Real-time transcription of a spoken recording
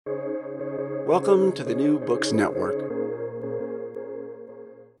Welcome to the New Books Network.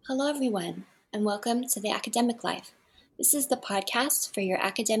 Hello, everyone, and welcome to The Academic Life. This is the podcast for your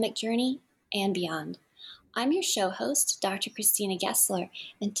academic journey and beyond. I'm your show host, Dr. Christina Gessler,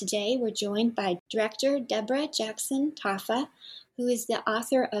 and today we're joined by director Deborah Jackson Taffa, who is the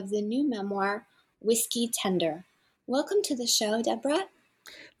author of the new memoir, Whiskey Tender. Welcome to the show, Deborah.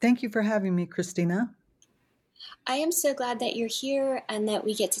 Thank you for having me, Christina. I am so glad that you're here and that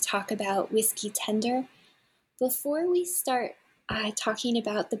we get to talk about Whiskey Tender. Before we start talking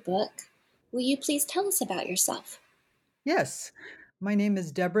about the book, will you please tell us about yourself? Yes, my name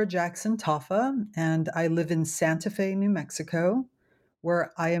is Deborah Jackson Taffa, and I live in Santa Fe, New Mexico,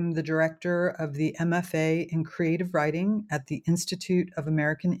 where I am the director of the MFA in Creative Writing at the Institute of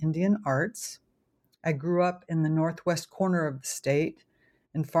American Indian Arts. I grew up in the northwest corner of the state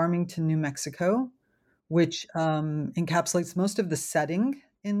in Farmington, New Mexico, which encapsulates most of the setting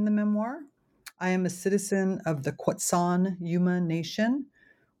in the memoir. I am a citizen of the Quechan Yuma Nation,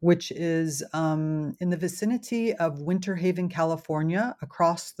 which is in the vicinity of Winter Haven, California,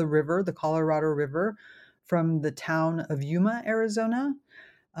 across the river, the Colorado River, from the town of Yuma, Arizona.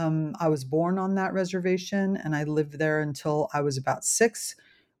 I was born on that reservation, and I lived there until I was about 6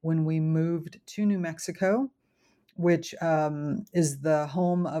 when we moved to New Mexico, which is the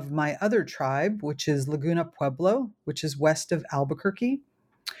home of my other tribe, which is Laguna Pueblo, which is west of Albuquerque.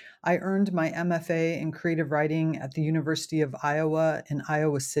 I earned my MFA in creative writing at the University of Iowa in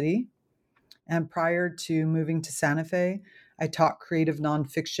Iowa City. And prior to moving to Santa Fe, I taught creative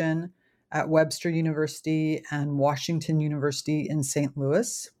nonfiction at Webster University and Washington University in St.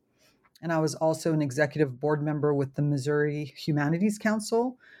 Louis. And I was also an executive board member with the Missouri Humanities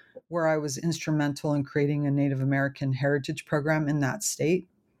Council, where I was instrumental in creating a Native American heritage program in that state.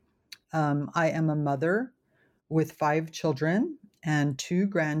 I am a mother with 5 children and 2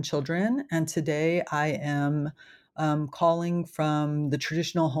 grandchildren, and today I am calling from the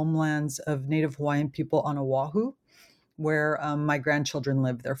traditional homelands of Native Hawaiian people on Oahu, where my grandchildren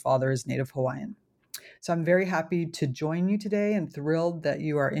live. Their father is Native Hawaiian. So I'm very happy to join you today and thrilled that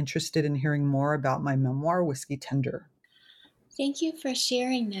you are interested in hearing more about my memoir, Whiskey Tender. Thank you for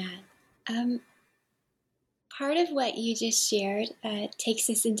sharing that. Part of what you just shared takes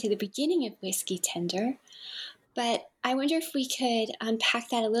us into the beginning of Whiskey Tender, but I wonder if we could unpack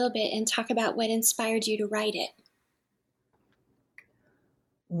that a little bit and talk about what inspired you to write it.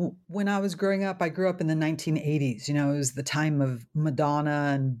 When I was growing up, I grew up in the 1980s. It was the time of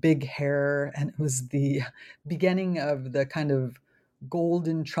Madonna and big hair, and it was the beginning of the kind of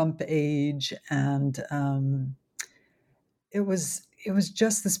golden Trump age. And it was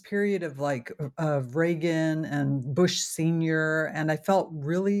just this period of Reagan and Bush Senior, and I felt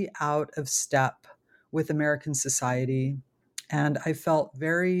really out of step with American society, and I felt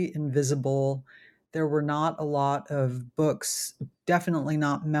very invisible. There were not a lot of books, definitely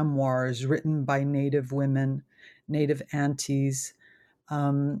not memoirs, written by Native women, Native aunties,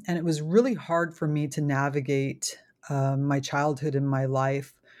 and it was really hard for me to navigate my childhood and my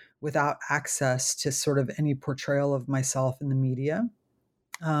life without access to sort of any portrayal of myself in the media.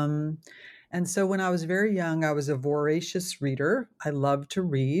 Um, and so when I was very young, I was a voracious reader. I loved to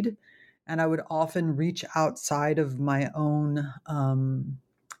read, and I would often reach outside of my own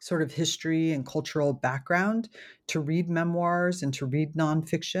sort of history and cultural background to read memoirs and to read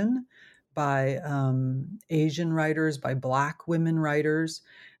nonfiction by Asian writers, by Black women writers.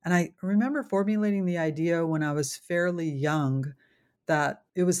 And I remember formulating the idea when I was fairly young that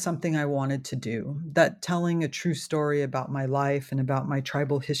it was something I wanted to do, that telling a true story about my life and about my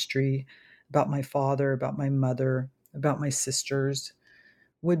tribal history, about my father, about my mother, about my sisters,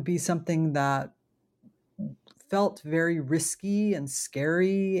 would be something that felt very risky and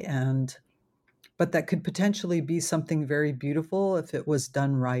scary, but that could potentially be something very beautiful if it was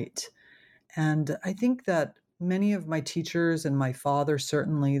done right. And I think that many of my teachers and my father,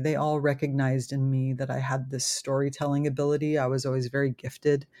 certainly, they all recognized in me that I had this storytelling ability. I was always very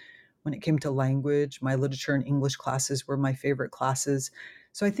gifted when it came to language. My literature and English classes were my favorite classes.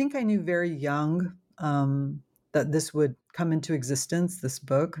 So I think I knew very young that this would come into existence, this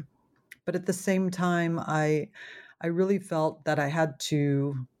book. But at the same time, I really felt that I had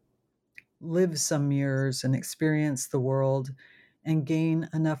to live some years and experience the world and gain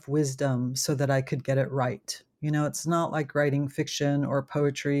enough wisdom so that I could get it right. It's not like writing fiction or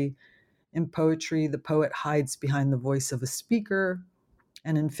poetry. In poetry, the poet hides behind the voice of a speaker.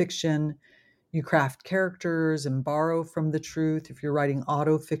 And in fiction, you craft characters and borrow from the truth. If you're writing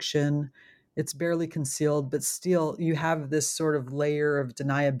autofiction, it's barely concealed, but still you have this sort of layer of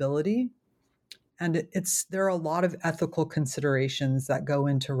deniability. And there are a lot of ethical considerations that go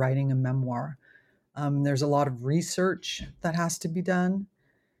into writing a memoir. There's a lot of research that has to be done.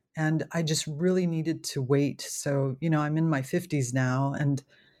 And I just really needed to wait. So, I'm in my 50s now, and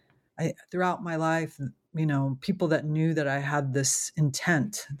throughout my life, people that knew that I had this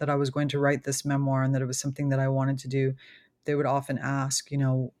intent that I was going to write this memoir and that it was something that I wanted to do, they would often ask,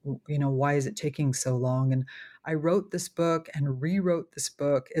 why is it taking so long? And I wrote this book and rewrote this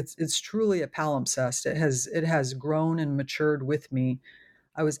book. It's truly a palimpsest. It has grown and matured with me.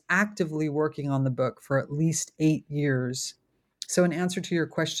 I was actively working on the book for at least 8 years. So, in answer to your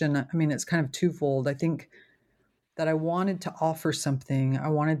question, I mean, it's kind of twofold. I think that I wanted to offer something. I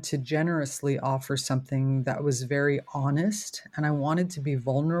wanted to generously offer something that was very honest, and I wanted to be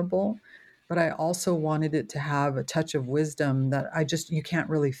vulnerable, but I also wanted it to have a touch of wisdom that you can't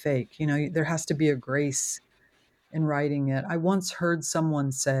really fake. There has to be a grace in writing it. I once heard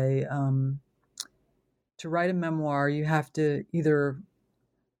someone say, to write a memoir, you have to either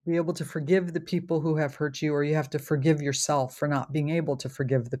be able to forgive the people who have hurt you, or you have to forgive yourself for not being able to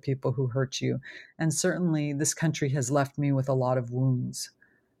forgive the people who hurt you. And certainly this country has left me with a lot of wounds.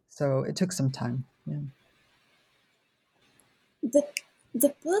 So it took some time. Yeah.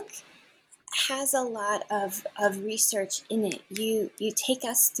 The book has a lot of research in it. You take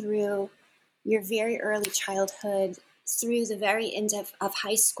us through your very early childhood, through the very end of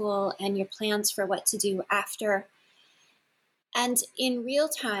high school, and your plans for what to do after. And in real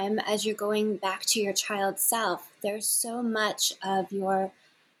time, as you're going back to your child self, there's so much of your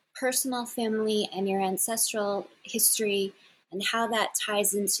personal family and your ancestral history and how that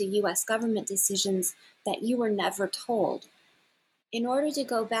ties into US government decisions that you were never told. In order to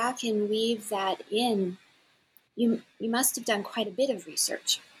go back and weave that in, you must have done quite a bit of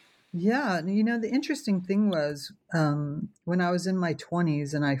research. Yeah. The interesting thing was, when I was in my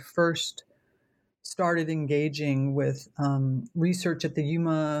 20s and I first started engaging with research at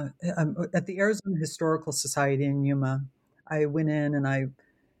the at the Arizona Historical Society in Yuma. I went in and I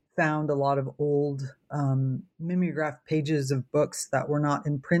found a lot of old mimeograph pages of books that were not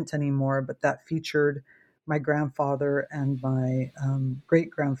in print anymore, but that featured my grandfather and my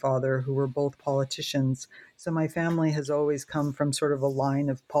great grandfather, who were both politicians. So my family has always come from sort of a line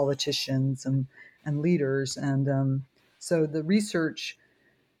of politicians and leaders. And so in the research,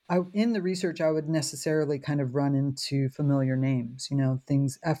 I would necessarily kind of run into familiar names,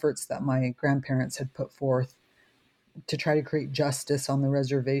 efforts that my grandparents had put forth to try to create justice on the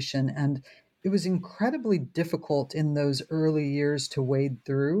reservation. And it was incredibly difficult in those early years to wade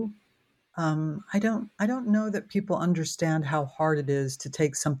through. I don't know that people understand how hard it is to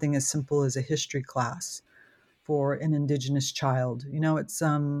take something as simple as a history class for an Indigenous child.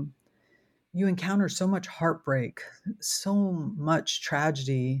 You encounter so much heartbreak, so much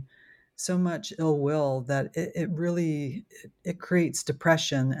tragedy, so much ill will that it really it creates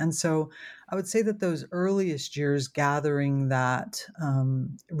depression. And so I would say that those earliest years gathering that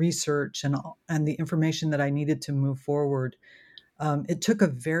research and the information that I needed to move forward, it took a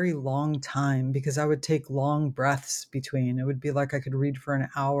very long time because I would take long breaths between. It would be like I could read for an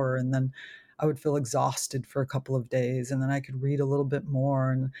hour and then I would feel exhausted for a couple of days and then I could read a little bit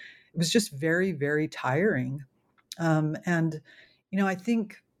more. And it was just very, very tiring. And I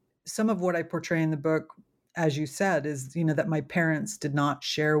think some of what I portray in the book, as you said, is, that my parents did not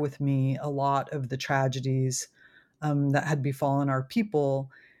share with me a lot of the tragedies that had befallen our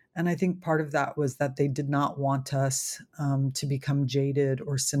people. And I think part of that was that they did not want us to become jaded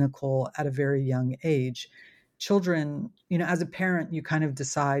or cynical at a very young age. Children, as a parent, you kind of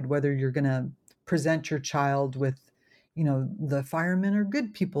decide whether you're going to present your child with, the firemen are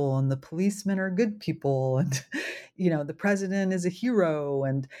good people and the policemen are good people and, the president is a hero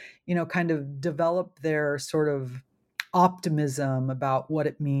and, kind of develop their sort of optimism about what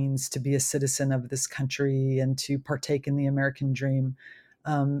it means to be a citizen of this country and to partake in the American dream,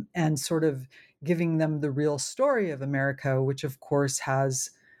 and sort of giving them the real story of America, which of course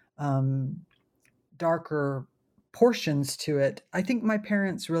has darker portions to it. I think my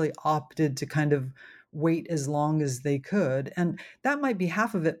parents really opted to kind of wait as long as they could. And that might be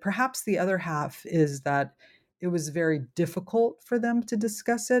half of it. Perhaps the other half is that it was very difficult for them to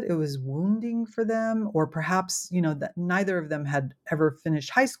discuss it. It was wounding for them, or perhaps, that neither of them had ever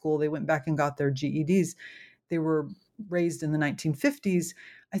finished high school. They went back and got their GEDs. They were raised in the 1950s.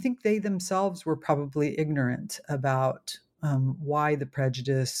 I think they themselves were probably ignorant about why the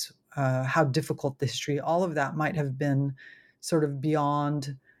prejudice, how difficult the history, all of that might have been sort of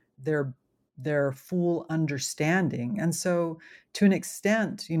beyond their their full understanding. And so, to an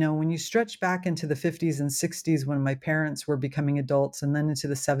extent, when you stretch back into the 50s and 60s when my parents were becoming adults, and then into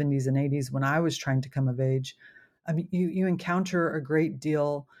the 70s and 80s when I was trying to come of age, I mean, you encounter a great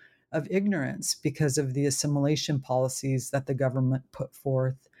deal of ignorance because of the assimilation policies that the government put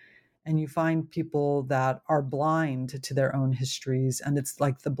forth. And you find people that are blind to their own histories, and it's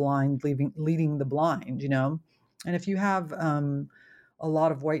like the blind leading the blind. And if you have a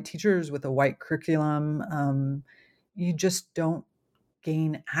lot of white teachers with a white curriculum, you just don't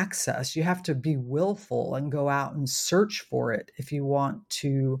gain access. You have to be willful and go out and search for it if you want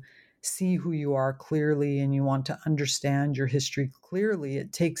to see who you are clearly and you want to understand your history clearly.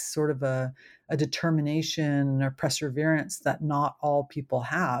 It takes sort of a determination or perseverance that not all people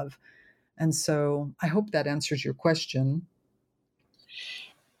have. And so I hope that answers your question.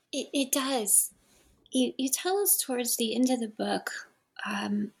 It does. You tell us towards the end of the book,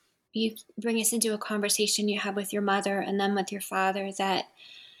 you bring us into a conversation you had with your mother and then with your father, that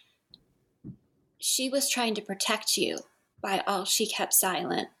she was trying to protect you by all she kept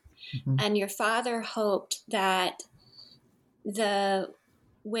silent. Mm-hmm. And your father hoped that the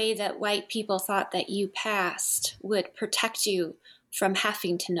way that white people thought that you passed would protect you from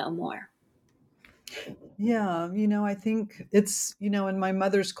having to know more. Yeah, I think it's, in my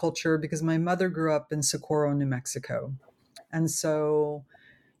mother's culture, because my mother grew up in Socorro, New Mexico. And so,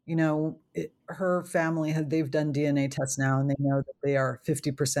 her family they've done DNA tests now, and they know that they are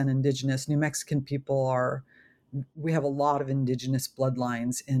 50% indigenous. New Mexican people we have a lot of indigenous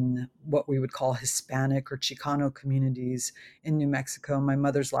bloodlines in what we would call Hispanic or Chicano communities in New Mexico. My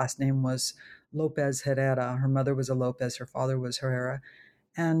mother's last name was Lopez Herrera. Her mother was a Lopez, her father was Herrera.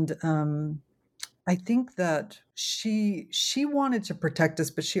 And I think that she wanted to protect us,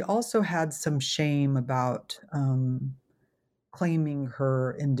 but she also had some shame about claiming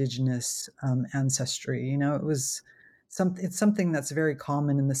her indigenous ancestry. It's something that's very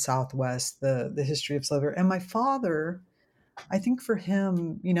common in the Southwest, the history of slavery. And my father, I think for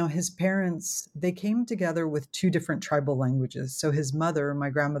him, his parents, they came together with two different tribal languages. So his mother, my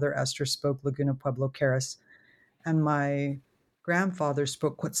grandmother Esther, spoke Laguna Pueblo Keres, and my grandfather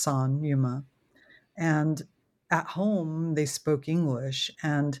spoke Quetzan Yuma. And at home, they spoke English.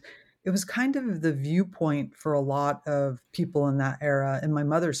 And it was kind of the viewpoint for a lot of people in that era. In my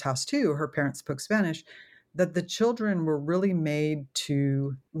mother's house, too, her parents spoke Spanish, that the children were really made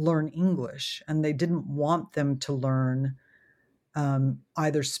to learn English. And they didn't want them to learn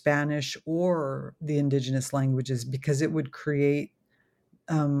either Spanish or the indigenous languages, because it would create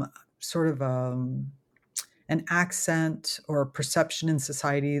sort of an accent or a perception in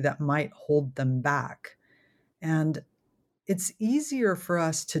society that might hold them back. And it's easier for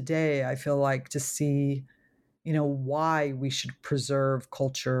us today, I feel like, to see, why we should preserve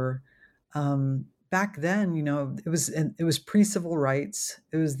culture. Back then, it was pre-civil rights.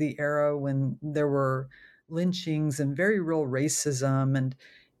 It was the era when there were lynchings and very real racism, and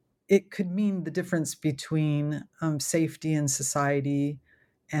it could mean the difference between safety in society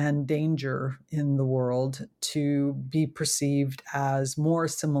and danger in the world, to be perceived as more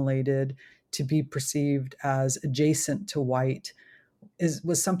assimilated, to be perceived as adjacent to white,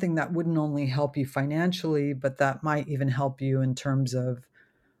 was something that wouldn't only help you financially, but that might even help you in terms of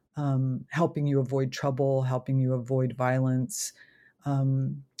helping you avoid trouble, helping you avoid violence.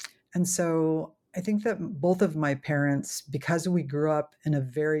 Um, and so I think that both of my parents, because we grew up in a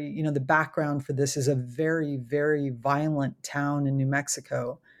very, the background for this is a very, very violent town in New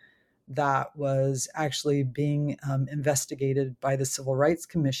Mexico that was actually being investigated by the Civil Rights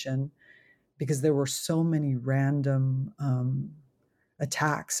Commission, because there were so many random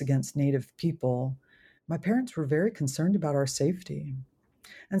attacks against Native people. My parents were very concerned about our safety.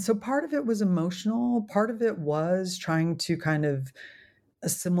 And so part of it was emotional, part of it was trying to kind of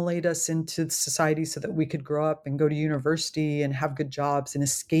assimilate us into society so that we could grow up and go to university and have good jobs and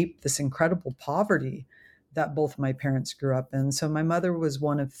escape this incredible poverty that both my parents grew up in. So my mother was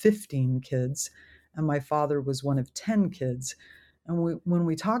one of 15 kids, and my father was one of 10 kids. And when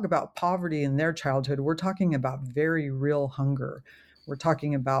we talk about poverty in their childhood, we're talking about very real hunger. We're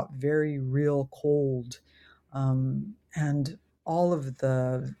talking about very real cold, and all of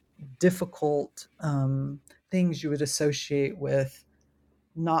the difficult things you would associate with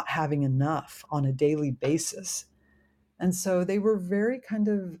not having enough on a daily basis. And so they were very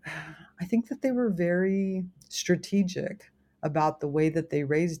I think that they were very strategic about the way that they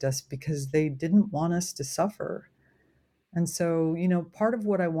raised us, because they didn't want us to suffer. And so, part of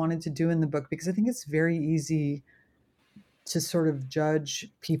what I wanted to do in the book, because I think it's very easy to sort of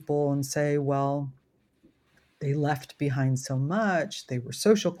judge people and say, well, they left behind so much. They were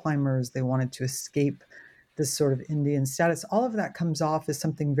social climbers. They wanted to escape this sort of Indian status. All of that comes off as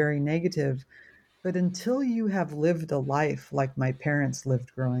something very negative. But until you have lived a life like my parents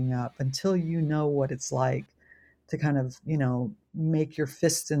lived growing up, until you know what it's like to kind of, make your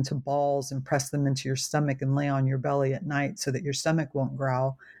fists into balls and press them into your stomach and lay on your belly at night so that your stomach won't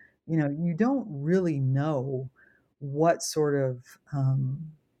growl, you don't really know what sort of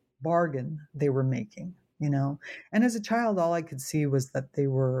bargain they were making, you know? And as a child, all I could see was that they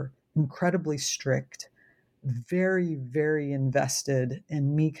were incredibly strict, very, very invested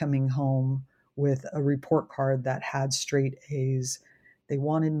in me coming home with a report card that had straight A's. They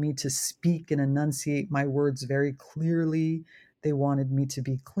wanted me to speak and enunciate my words very clearly. They wanted me to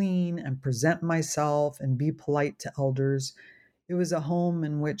be clean and present myself and be polite to elders. It was a home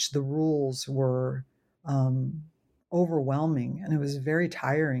in which the rules were um, overwhelming, and it was very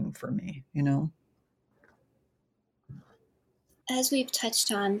tiring for me. As we've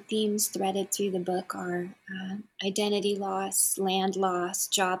touched on, themes threaded through the book are identity loss, land loss,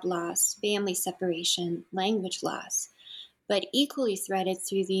 job loss, family separation, language loss. But equally threaded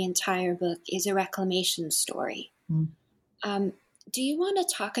through the entire book is a reclamation story. Mm. Do you want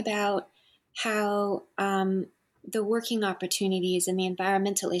to talk about how the working opportunities and the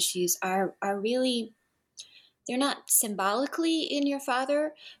environmental issues are really, they're not symbolically in your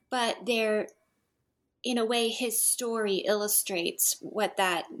father, but they're, in a way, his story illustrates what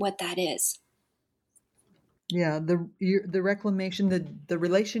that is. Yeah, the reclamation, the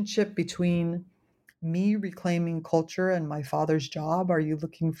relationship between me reclaiming culture and my father's job. Are you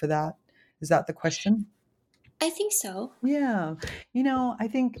looking for that? Is that the question? I think so. Yeah. I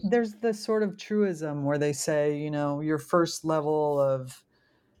think there's this sort of truism where they say, your first level of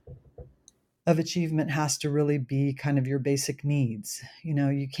achievement has to really be kind of your basic needs.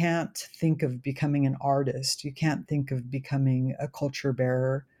 You can't think of becoming an artist. You can't think of becoming a culture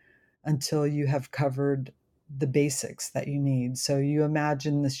bearer until you have covered the basics that you need. So you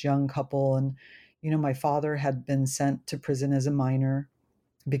imagine this young couple, and my father had been sent to prison as a minor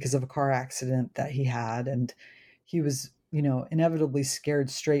because of a car accident that he had, and he was inevitably scared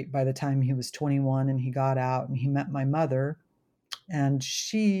straight by the time he was 21, and he got out and he met my mother, and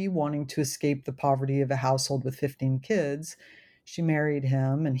she, wanting to escape the poverty of a household with 15 kids, she married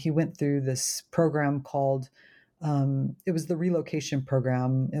him, and he went through this program called, it was the relocation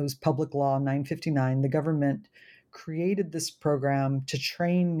program. It was Public Law 959. The government created this program to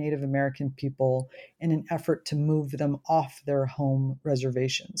train Native American people in an effort to move them off their home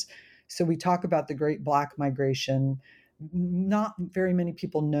reservations. So we talk about the Great Black Migration. Not very many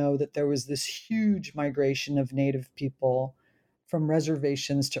people know that there was this huge migration of Native people from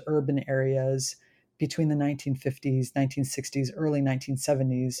reservations to urban areas between the 1950s, 1960s, early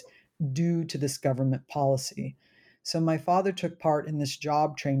 1970s due to this government policy. So my father took part in this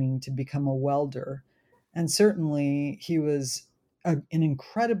job training to become a welder. And certainly he was an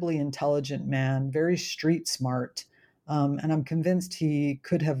incredibly intelligent man, very street smart. And I'm convinced he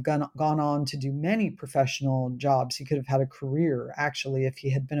could have gone on to do many professional jobs. He could have had a career, actually, if he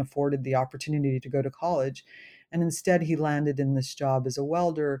had been afforded the opportunity to go to college. And instead, he landed in this job as a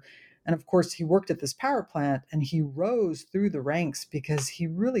welder. And of course, he worked at this power plant, and he rose through the ranks because he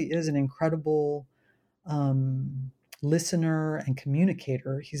really is an incredible um, listener and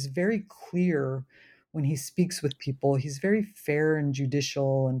communicator. He's very clear when he speaks with people. He's very fair and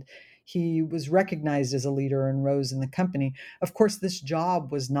judicial, and he was recognized as a leader and rose in the company. Of course, this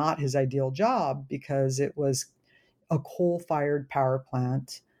job was not his ideal job because it was a coal-fired power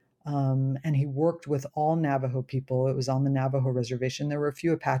plant. And he worked with all Navajo people. It was on the Navajo reservation. There were a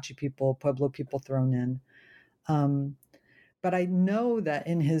few Apache people, Pueblo people thrown in. Um, but I know that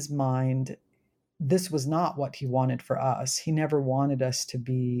in his mind, this was not what he wanted for us. He never wanted us to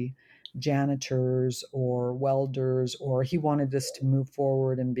be janitors or welders, or he wanted us to move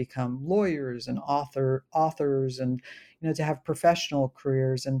forward and become lawyers and authors, and to have professional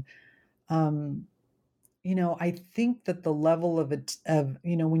careers. And um, I think that the level of it,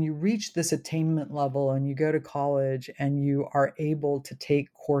 when you reach this attainment level and you go to college and you are able to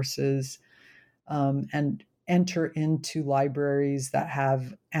take courses and enter into libraries that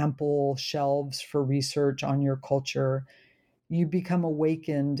have ample shelves for research on your culture, you become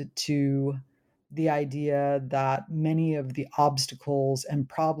awakened to the idea that many of the obstacles and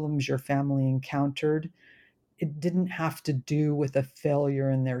problems your family encountered, it didn't have to do with a failure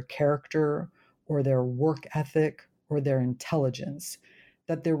in their character or their work ethic or their intelligence,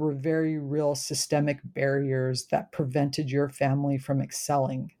 that there were very real systemic barriers that prevented your family from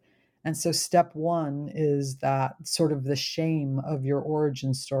excelling. And so step one is that sort of the shame of your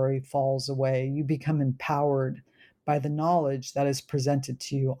origin story falls away. You become empowered by the knowledge that is presented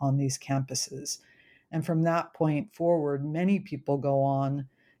to you on these campuses. And from that point forward, many people go on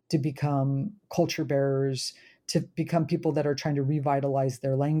to become culture bearers, to become people that are trying to revitalize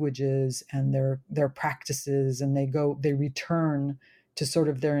their languages and their practices, and they return to sort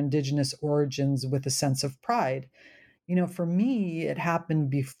of their indigenous origins with a sense of pride. For me, it happened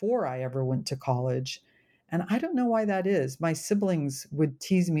before I ever went to college. And I don't know why that is. My siblings would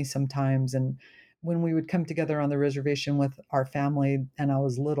tease me sometimes. And when we would come together on the reservation with our family and I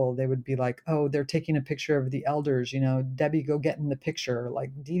was little, they would be like, oh, they're taking a picture of the elders. Debbie, go get in the picture.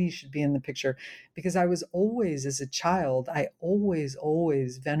 Like Dee Dee should be in the picture. Because I was always, as a child, I always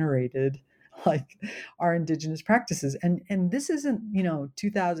venerated like our indigenous practices. And this isn't,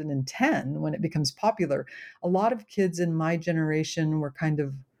 2010 when it becomes popular. A lot of kids in my generation were kind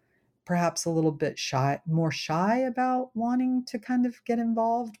of perhaps a little bit more shy about wanting to kind of get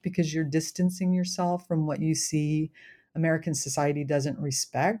involved because you're distancing yourself from what you see American society doesn't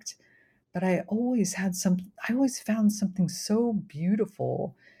respect. But I always found something so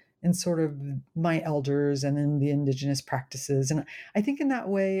beautiful in sort of my elders and in the indigenous practices. And I think in that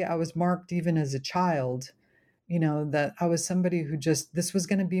way, I was marked even as a child, that I was somebody who this was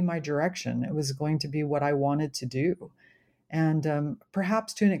going to be my direction. It was going to be what I wanted to do. And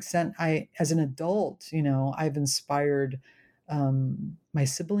perhaps to an extent, as an adult, I've inspired my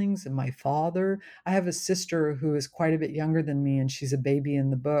siblings and my father. I have a sister who is quite a bit younger than me, and she's a baby in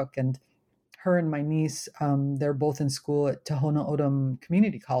the book. And her and my niece, they're both in school at Tohono O'odham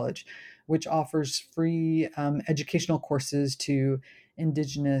Community College, which offers free educational courses to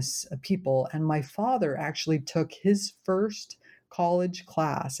Indigenous people. And my father actually took his first college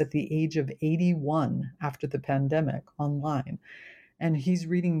class at the age of 81 after the pandemic online. And he's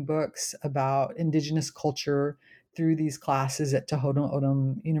reading books about Indigenous culture through these classes at Tohono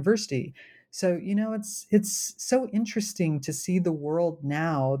O'odham University. So, it's so interesting to see the world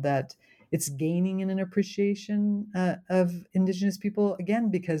now that it's gaining in an appreciation of Indigenous people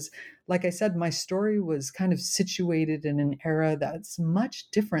again, because, like I said, my story was kind of situated in an era that's much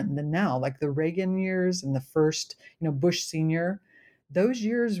different than now. Like the Reagan years and the first, Bush Senior, those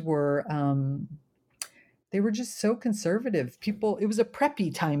years were they were just so conservative. It was a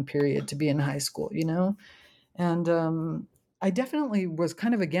preppy time period to be in high school. And I definitely was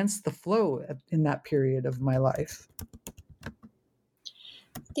kind of against the flow in that period of my life.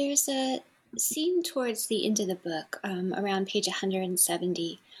 There's a scene towards the end of the book, around page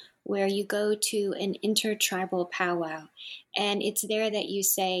 170, where you go to an intertribal powwow, and it's there that you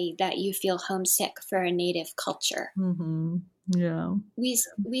say that you feel homesick for a native culture. Mm-hmm. Yeah.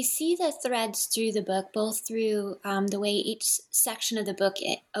 We see the threads through the book, both through the way each section of the book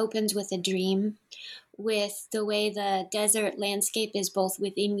it opens with a dream, with the way the desert landscape is both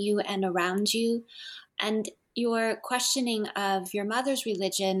within you and around you, and your questioning of your mother's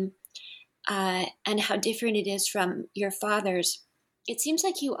religion and how different it is from your father's. It seems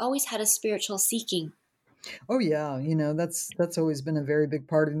like you always had a spiritual seeking. Oh yeah, that's always been a very big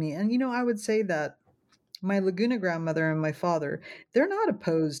part of me. And I would say that my Laguna grandmother and my father, they're not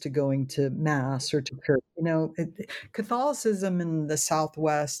opposed to going to mass or to church. Catholicism in the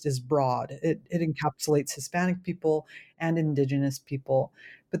Southwest is broad. It encapsulates Hispanic people and Indigenous people.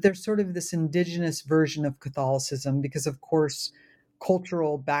 But there's sort of this Indigenous version of Catholicism because, of course,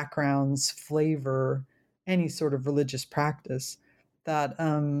 cultural backgrounds flavor any sort of religious practice that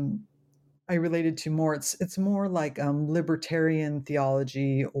I related to more. It's more like libertarian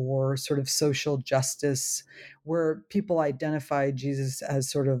theology or sort of social justice, where people identify Jesus as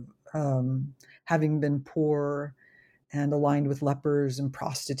sort of having been poor and aligned with lepers and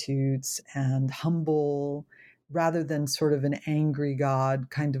prostitutes and humble, rather than sort of an angry God,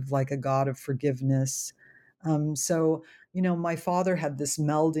 kind of like a God of forgiveness. So, my father had this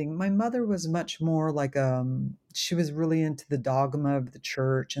melding. My mother was much more like she was really into the dogma of the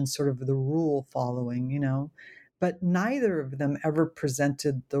church and sort of the rule following. But neither of them ever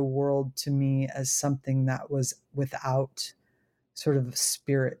presented the world to me as something that was without sort of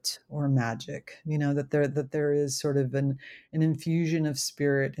spirit or magic, that there is sort of an infusion of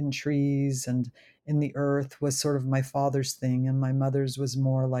spirit in trees and in the earth was sort of my father's thing, and my mother's was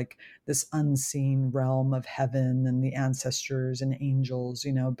more like this unseen realm of heaven and the ancestors and angels.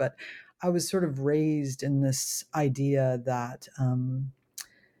 But I was sort of raised in this idea that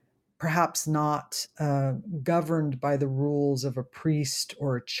perhaps not governed by the rules of a priest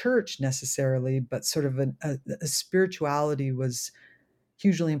or a church necessarily, but sort of a spirituality was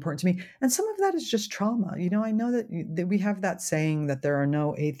hugely important to me. And some of that is just trauma. I know that we have that saying that there are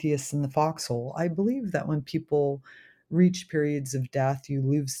no atheists in the foxhole. I believe that when people reach periods of death, you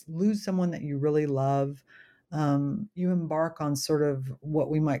lose someone that you really love. You embark on sort of what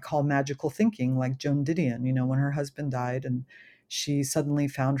we might call magical thinking, like Joan Didion, when her husband died and she suddenly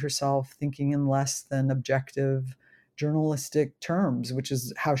found herself thinking in less than objective journalistic terms, which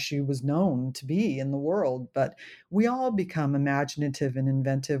is how she was known to be in the world. But we all become imaginative and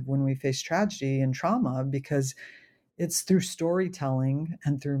inventive when we face tragedy and trauma because it's through storytelling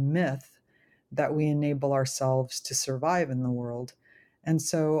and through myth that we enable ourselves to survive in the world. And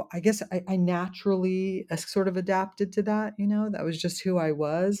so I guess I naturally sort of adapted to that, that was just who I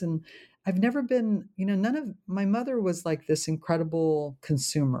was. And I've never been, none of my mother was like this incredible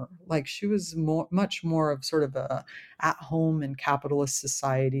consumer. Like she was much more of sort of a at home in capitalist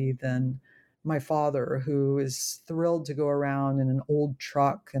society than my father, who is thrilled to go around in an old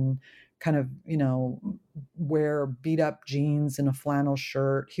truck and kind of, wear beat up jeans and a flannel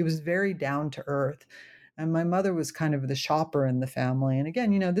shirt. He was very down to earth. And my mother was kind of the shopper in the family. And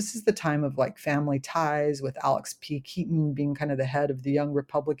again, this is the time of like Family Ties with Alex P. Keaton being kind of the head of the Young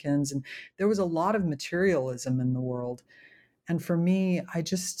Republicans. And there was a lot of materialism in the world. And for me,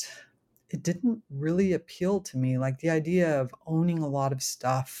 it didn't really appeal to me. Like the idea of owning a lot of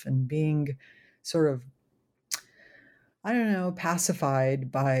stuff and being sort of, I don't know,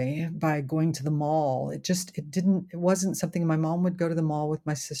 pacified by going to the mall. It wasn't something. My mom would go to the mall with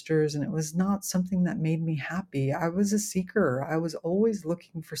my sisters, and it was not something that made me happy. I was a seeker. I was always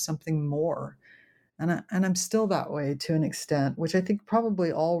looking for something more. And I'm still that way to an extent, which I think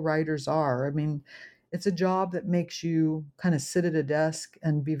probably all writers are. I mean, it's a job that makes you kind of sit at a desk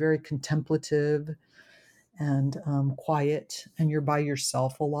and be very contemplative and quiet, and you're by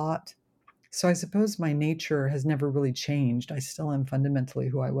yourself a lot. So I suppose my nature has never really changed. I still am fundamentally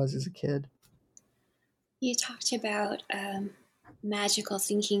who I was as a kid. You talked about magical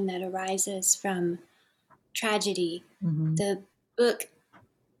thinking that arises from tragedy. Mm-hmm. The book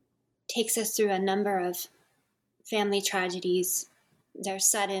takes us through a number of family tragedies. They're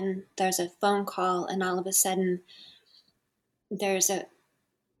sudden, there's a phone call, and all of a sudden the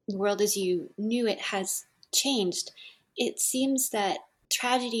world as you knew it has changed. It seems that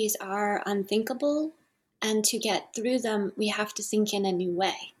tragedies are unthinkable, and to get through them, we have to think in a new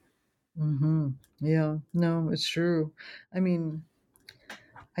way. Mm-hmm. Yeah, no, it's true. I mean,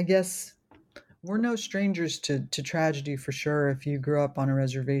 I guess we're no strangers to tragedy for sure. If you grew up on a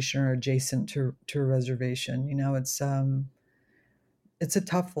reservation or adjacent to a reservation, it's a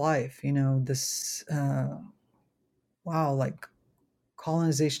tough life. This wow, like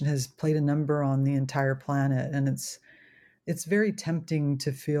colonization has played a number on the entire planet, and it's very tempting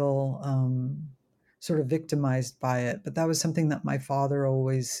to feel sort of victimized by it. But that was something that my father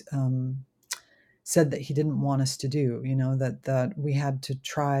always said that he didn't want us to do, that we had to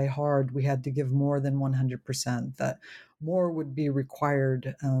try hard. We had to give more than 100%, that more would be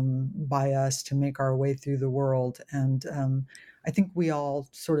required by us to make our way through the world. And I think we all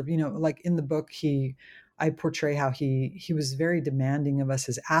sort of, like in the book, I portray how he was very demanding of us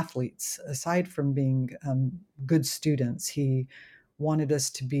as athletes. Aside from being good students, he wanted us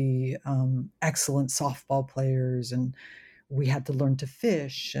to be excellent softball players, and we had to learn to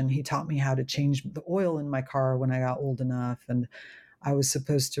fish. And he taught me how to change the oil in my car when I got old enough. And I was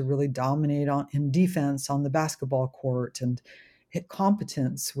supposed to really dominate in defense on the basketball court. And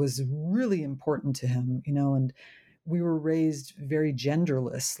competence was really important to him, and we were raised very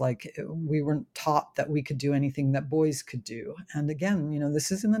genderless. Like we weren't taught that we could do anything that boys could do. And again,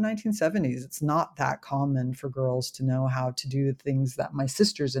 this is in the 1970s. It's not that common for girls to know how to do the things that my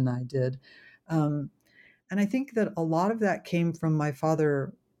sisters and I did. And I think that a lot of that came from my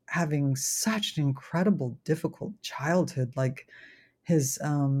father having such an incredible, difficult childhood. Like his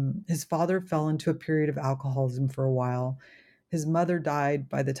father fell into a period of alcoholism for a while. His mother died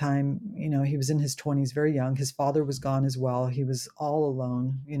by the time, he was in his 20s, very young. His father was gone as well. He was all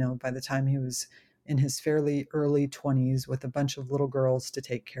alone, by the time he was in his fairly early 20s with a bunch of little girls to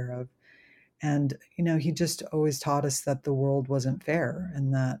take care of. And, he just always taught us that the world wasn't fair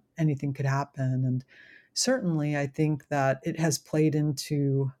and that anything could happen. And certainly I think that it has played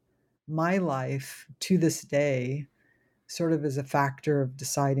into my life to this day, sort of as a factor of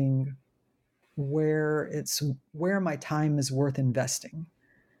deciding where my time is worth investing,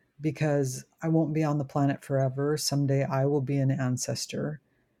 because I won't be on the planet forever. Someday I will be an ancestor,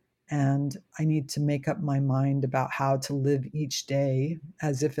 and I need to make up my mind about how to live each day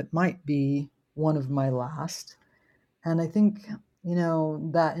as if it might be one of my last. And I think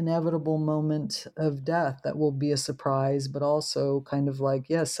that inevitable moment of death that will be a surprise, but also kind of like,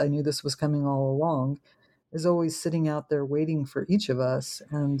 yes, I knew this was coming all along, is always sitting out there waiting for each of us.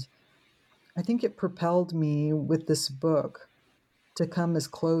 And I think it propelled me with this book to come as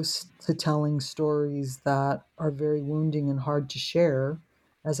close to telling stories that are very wounding and hard to share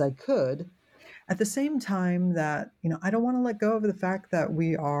as I could. At the same time that, I don't want to let go of the fact that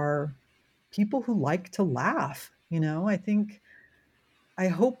we are people who like to laugh. I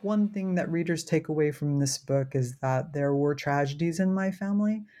hope one thing that readers take away from this book is that there were tragedies in my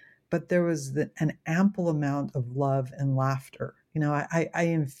family, but there was an ample amount of love and laughter. I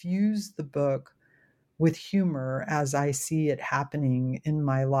infuse the book with humor as I see it happening in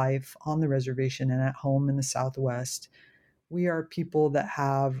my life on the reservation and at home in the Southwest. We are people that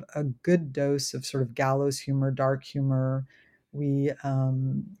have a good dose of sort of gallows humor, dark humor.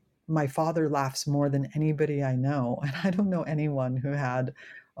 My father laughs more than anybody I know, and I don't know anyone who had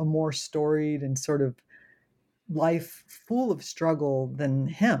a more storied and sort of life full of struggle than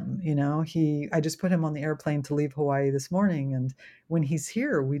him. I just put him on the airplane to leave Hawaii this morning, and when he's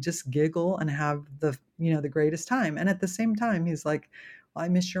here we just giggle and have the greatest time. And at the same time he's like, well, I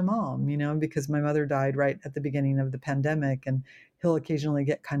miss your mom, because my mother died right at the beginning of the pandemic, and he'll occasionally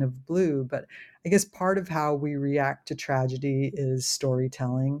get kind of blue. But I guess part of how we react to tragedy is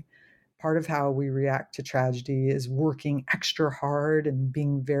storytelling. Part of how we react to tragedy is working extra hard and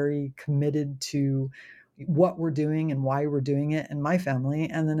being very committed to what we're doing and why we're doing it in my family.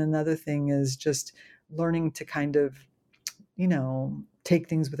 And then another thing is just learning to kind of, take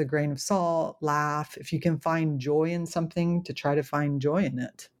things with a grain of salt, laugh. If you can find joy in something, to try to find joy in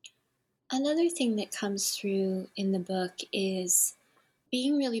it. Another thing that comes through in the book is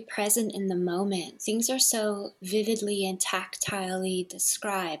being really present in the moment. Things are so vividly and tactilely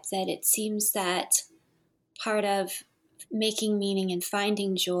described that it seems that part of making meaning and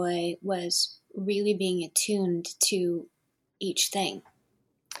finding joy was really being attuned to each thing.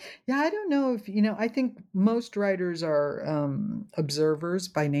 Yeah, I don't know if, I think most writers are observers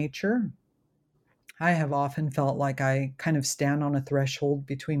by nature. I have often felt like I kind of stand on a threshold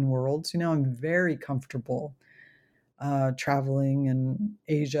between worlds. I'm very comfortable traveling in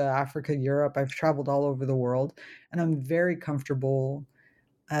Asia, Africa, Europe. I've traveled all over the world, and I'm very comfortable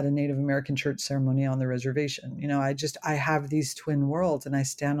at a Native American church ceremony on the reservation. I have these twin worlds, and I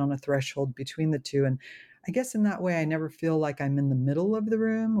stand on a threshold between the two. And I guess in that way, I never feel like I'm in the middle of the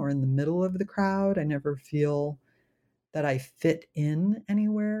room or in the middle of the crowd. I never feel that I fit in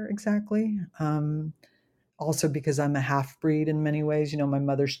anywhere exactly. Also, because I'm a half breed in many ways. My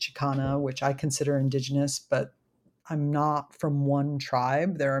mother's Chicana, which I consider indigenous, but I'm not from one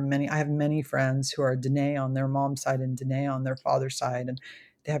tribe. I have many friends who are Dene on their mom's side and Dene on their father's side. And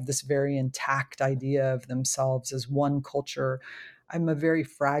they have this very intact idea of themselves as one culture. I'm a very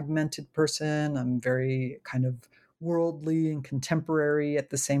fragmented person. I'm very kind of worldly and contemporary at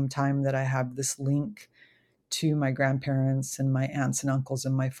the same time that I have this link to my grandparents and my aunts and uncles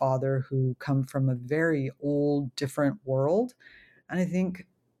and my father, who come from a very old, different world. And I think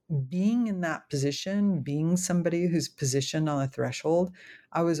being in that position, being somebody who's positioned on a threshold,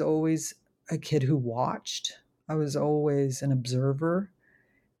 I was always a kid who watched. I was always an observer.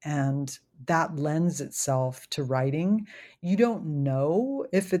 And that lends itself to writing. You don't know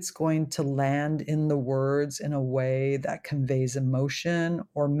if it's going to land in the words in a way that conveys emotion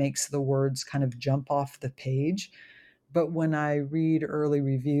or makes the words kind of jump off the page. But when I read early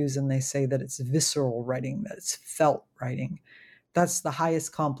reviews and they say that it's visceral writing, that it's felt writing, that's the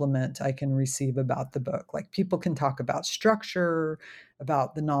highest compliment I can receive about the book. Like, people can talk about structure,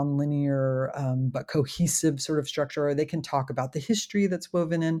 about the nonlinear but cohesive sort of structure, or they can talk about the history that's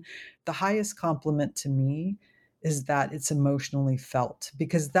woven in. The highest compliment to me is that it's emotionally felt,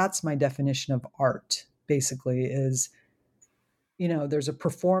 because that's my definition of art, basically, is, there's a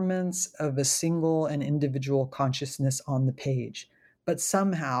performance of a single and individual consciousness on the page. But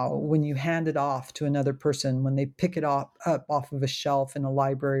somehow, when you hand it off to another person, when they pick it up off of a shelf in a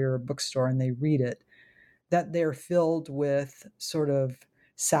library or a bookstore and they read it, that they're filled with sort of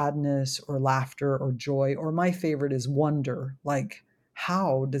sadness or laughter or joy, or my favorite is wonder. Like,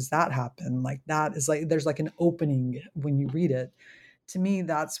 how does that happen? Like, that is like, there's like an opening when you read it. To me,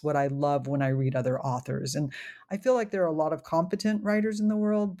 that's what I love when I read other authors. And I feel like there are a lot of competent writers in the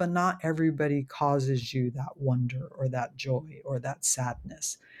world, but not everybody causes you that wonder or that joy or that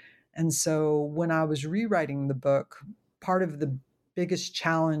sadness. And so when I was rewriting the book, part of the biggest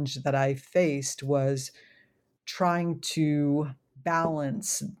challenge that I faced was trying to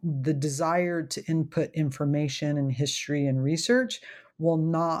balance the desire to input information and history and research while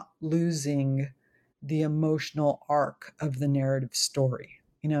not losing the emotional arc of the narrative story.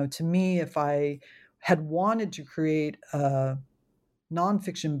 To me, if I had wanted to create a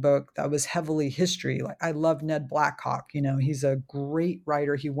nonfiction book that was heavily history. Like I love Ned Blackhawk. He's a great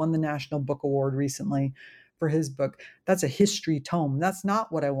writer. He won the National Book Award recently for his book. That's a history tome. That's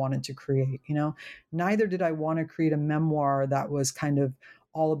not what I wanted to create. Neither did I want to create a memoir that was kind of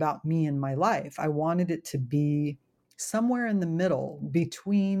all about me and my life. I wanted it to be somewhere in the middle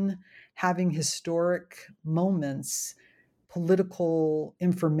between having historic moments, political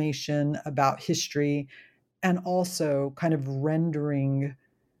information about history, and also kind of rendering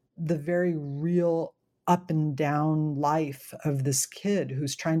the very real up and down life of this kid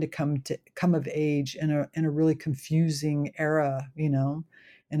who's trying to come of age in a really confusing era, in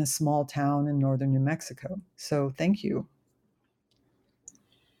a small town in northern New Mexico. So thank you.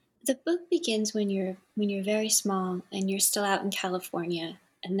 The book begins when you're very small and you're still out in California,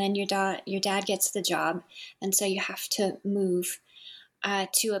 and then your dad gets the job, and so you have to move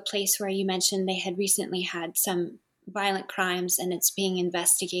to a place where you mentioned they had recently had some violent crimes, and it's being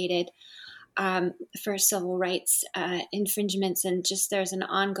investigated for civil rights infringements, and just there's an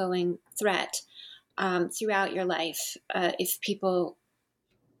ongoing threat throughout your life if people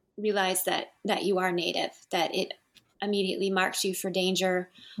realize that you are Native, that it immediately marks you for danger.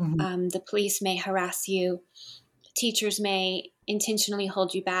 Mm-hmm. The police may harass you. Teachers may intentionally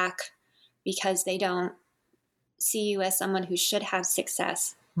hold you back because they don't see you as someone who should have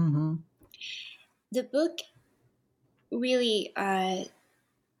success. Mm-hmm. The book really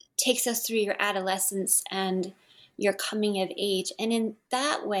takes us through your adolescence and your coming of age. And in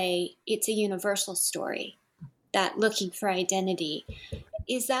that way, it's a universal story, that looking for identity.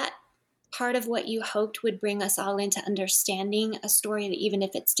 Is that part of what you hoped would bring us all into understanding a story, that even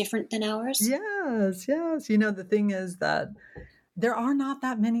if it's different than ours? Yes, yes. The thing is that there are not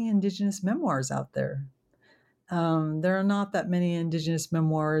that many Indigenous memoirs out there. There are not that many Indigenous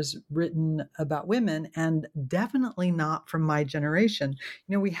memoirs written about women, and definitely not from my generation.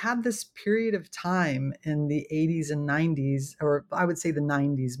 We had this period of time in the 80s and 90s, or I would say the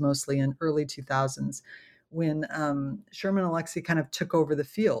 90s mostly, and early 2000s, when Sherman Alexie kind of took over the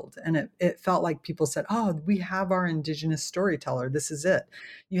field. And it felt like people said, oh, we have our Indigenous storyteller. This is it.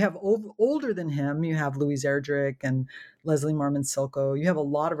 You have older than him, you have Louise Erdrich and Leslie Marmon Silko. You have a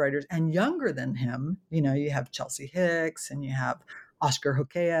lot of writers. And younger than him, you have Chelsea Hicks and you have Oscar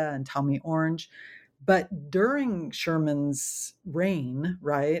Hoquea and Tommy Orange. But during Sherman's reign,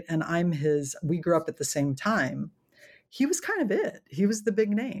 right, and we grew up at the same time, he was kind of it. He was the big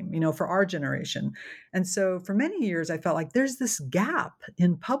name, for our generation. And so for many years, I felt like there's this gap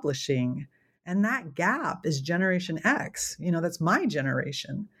in publishing, and that gap is Generation X. That's my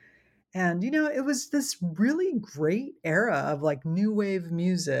generation. And, it was this really great era of like new wave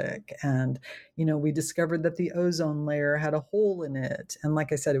music. And, we discovered that the ozone layer had a hole in it. And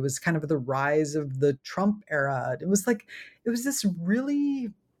like I said, it was kind of the rise of the Trump era. It was this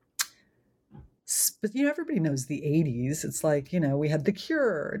really, but everybody knows the 80s. It's like, we had The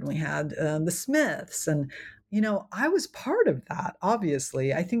Cure and we had the Smiths, and I was part of that.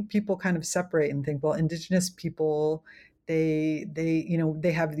 Obviously, I think people kind of separate and think, well, Indigenous people, they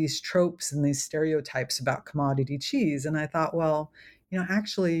have these tropes and these stereotypes about commodity cheese. And I thought, well,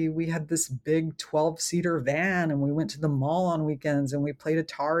 actually we had this big 12-seater van and we went to the mall on weekends and we played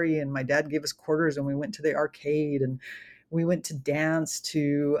Atari, and my dad gave us quarters and we went to the arcade, and we went to dance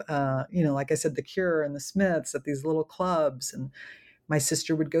to, like I said, The Cure and the Smiths at these little clubs. And my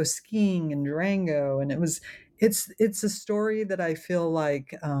sister would go skiing in Durango. And it's a story that I feel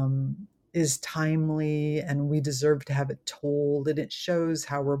like is timely, and we deserve to have it told. And it shows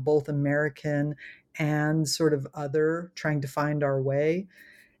how we're both American and sort of other, trying to find our way.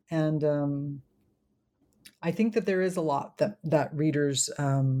 And I think that there is a lot that readers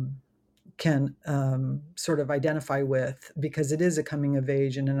can sort of identify with, because it is a coming of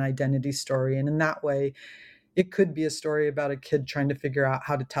age and an identity story. And in that way, it could be a story about a kid trying to figure out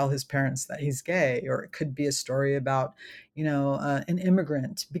how to tell his parents that he's gay, or it could be a story about, an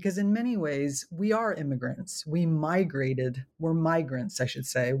immigrant, because in many ways we are immigrants. We're migrants, I should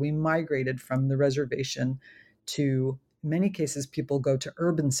say. We migrated from the reservation to, in many cases, people go to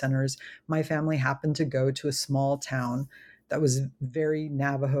urban centers. My family happened to go to a small town that was very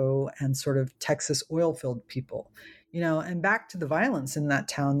Navajo and sort of Texas oil field people. And back to the violence in that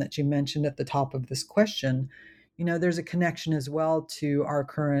town that you mentioned at the top of this question, there's a connection as well to our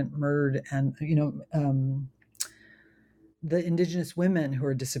current murder and, the Indigenous women who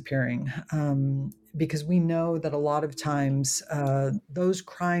are disappearing. because we know that a lot of times those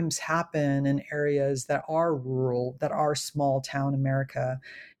crimes happen in areas that are rural, that are small town America,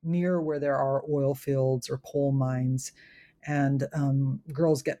 near where there are oil fields or coal mines. And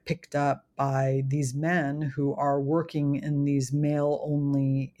girls get picked up by these men who are working in these male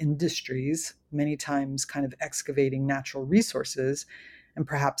only industries, many times kind of excavating natural resources. And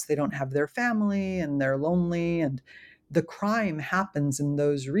perhaps they don't have their family and they're lonely. And the crime happens in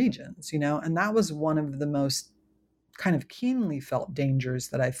those regions, and that was one of the most kind of keenly felt dangers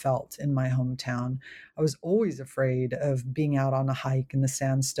that I felt in my hometown. I was always afraid of being out on a hike in the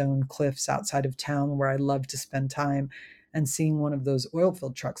sandstone cliffs outside of town where I love to spend time, and seeing one of those oil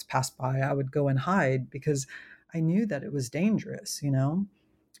field trucks pass by. I would go and hide because I knew that it was dangerous.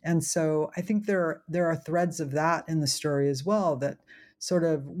 And so I think there are threads of that in the story as well, that sort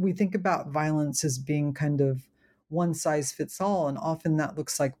of we think about violence as being kind of one size fits all, and often that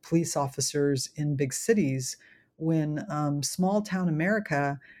looks like police officers in big cities, when small town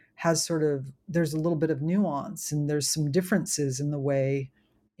America has there's a little bit of nuance, and there's some differences in the way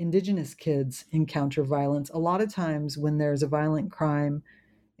indigenous kids encounter violence. A lot of times when there's a violent crime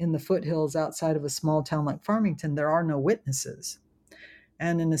in the foothills outside of a small town like Farmington, there are no witnesses.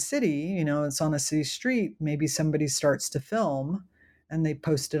 And in a city, it's on a city street, maybe somebody starts to film and they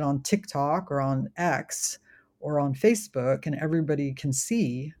post it on TikTok or on X or on Facebook, and everybody can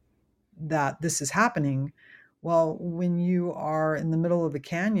see that this is happening. Well, when you are in the middle of a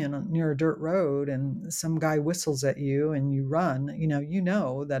canyon near a dirt road and some guy whistles at you and you run, you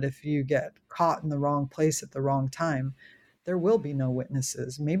know that if you get caught in the wrong place at the wrong time, there will be no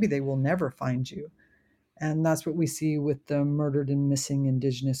witnesses. Maybe they will never find you. And that's what we see with the murdered and missing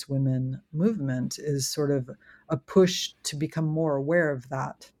Indigenous women movement, is sort of a push to become more aware of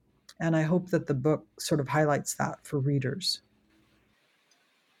that. And I hope that the book sort of highlights that for readers.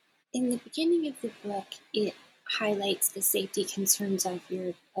 In the beginning of the book, it highlights the safety concerns of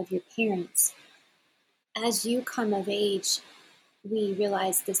your parents. As you come of age, we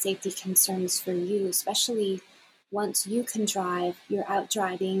realize the safety concerns for you, especially once you can drive, you're out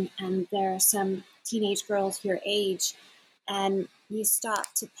driving, and there are some teenage girls your age, and you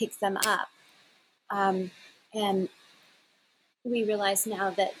stop to pick them up. And we realize now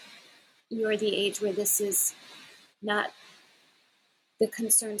that you're the age where this is not the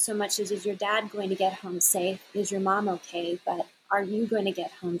concern so much as, is your dad going to get home safe? Is your mom okay? But are you going to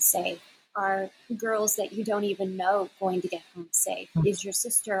get home safe? Are girls that you don't even know going to get home safe? Is your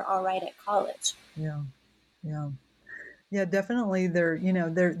sister all right at college? Yeah, yeah. Yeah, definitely.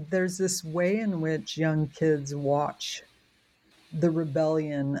 There's this way in which young kids watch the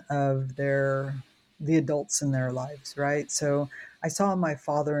rebellion of the adults in their lives, right? So I saw my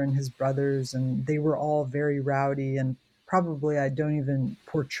father and his brothers, and they were all very rowdy, and probably I don't even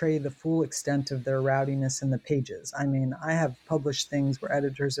portray the full extent of their rowdiness in the pages. I mean, I have published things where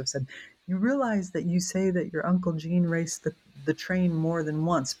editors have said, you realize that you say that your Uncle Gene raced the train more than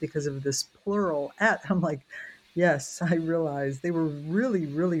once because of this plural at. I'm like, yes, I realize they were really,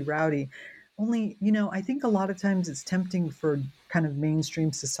 really rowdy. Only, I think a lot of times it's tempting for kind of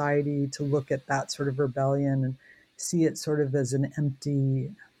mainstream society to look at that sort of rebellion and see it sort of as an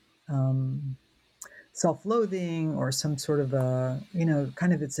empty um, self-loathing, or some sort of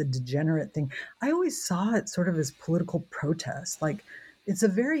kind of, it's a degenerate thing. I always saw it sort of as political protest. Like, it's a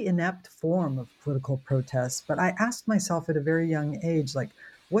very inept form of political protest. But I asked myself at a very young age, like,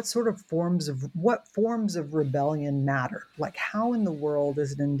 what forms of rebellion matter? Like, how in the world,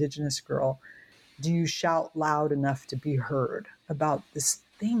 as an Indigenous girl, do you shout loud enough to be heard about this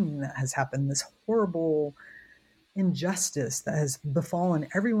thing that has happened, this horrible injustice that has befallen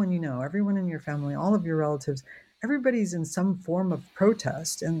everyone, everyone in your family, all of your relatives? Everybody's in some form of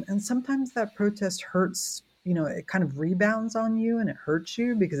protest. And sometimes that protest hurts, it kind of rebounds on you and it hurts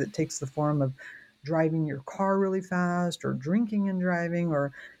you because it takes the form of driving your car really fast, or drinking and driving,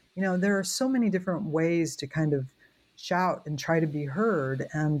 or, there are so many different ways to kind of shout and try to be heard.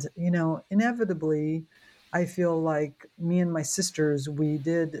 And, inevitably, I feel like me and my sisters, we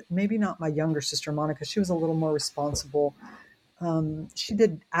did, maybe not my younger sister, Monica, she was a little more responsible. She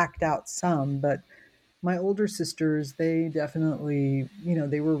did act out some, but my older sisters, they definitely,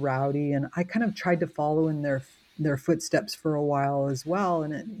 they were rowdy, and I kind of tried to follow in their footsteps for a while as well.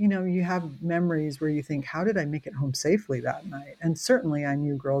 And you have memories where you think, how did I make it home safely that night? And certainly I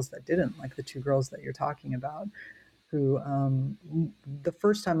knew girls that didn't, like the two girls that you're talking about, who the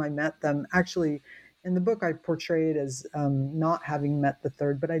first time I met them, actually, in the book I portrayed as not having met the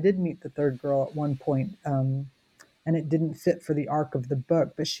third, but I did meet the third girl at one point. and it didn't fit for the arc of the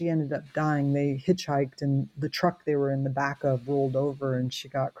book, but she ended up dying. They hitchhiked and the truck they were in the back of rolled over and she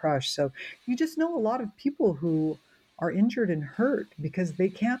got crushed. So you just know a lot of people who are injured and hurt because they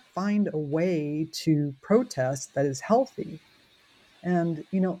can't find a way to protest that is healthy. And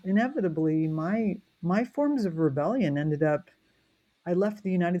inevitably my forms of rebellion ended up, I left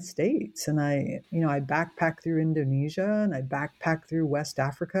the United States and I backpacked through Indonesia and I backpacked through West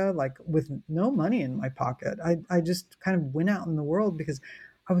Africa, like with no money in my pocket. I just kind of went out in the world because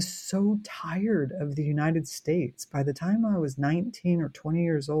I was so tired of the United States. By the time I was 19 or 20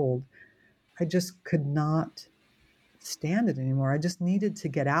 years old, I just could not stand it anymore. I just needed to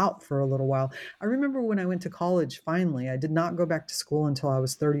get out for a little while. I remember when I went to college, finally, I did not go back to school until I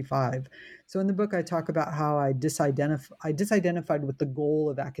was 35. So in the book, I talk about how I disidentified with the goal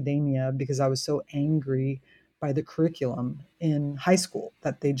of academia because I was so angry by the curriculum in high school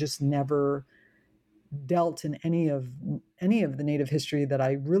that they just never dealt in any of the Native history that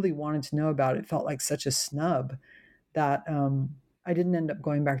I really wanted to know about. It felt like such a snub that I didn't end up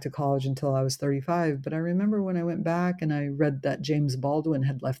going back to college until I was 35. But I remember when I went back and I read that James Baldwin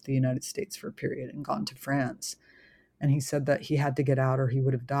had left the United States for a period and gone to France. And he said that he had to get out or he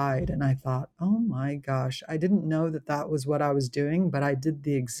would have died. And I thought, oh my gosh, I didn't know that that was what I was doing, but I did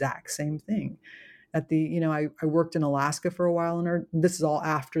the exact same thing. I worked in Alaska for a while, and this is all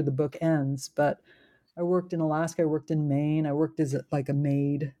after the book ends, but I worked in Alaska, I worked in Maine, I worked as like a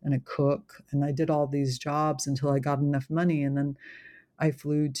maid and a cook, and I did all these jobs until I got enough money. And then I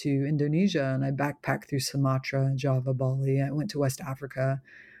flew to Indonesia and I backpacked through Sumatra, Java, Bali. I went to West Africa.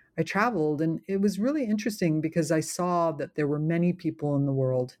 I traveled, and it was really interesting because I saw that there were many people in the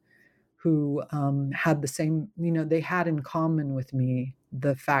world who had the same, they had in common with me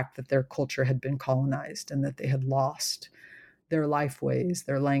the fact that their culture had been colonized and that they had lost their life ways,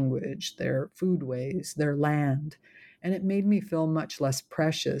 their language, their food ways, their land. And it made me feel much less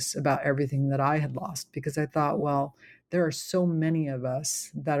precious about everything that I had lost because I thought, well, there are so many of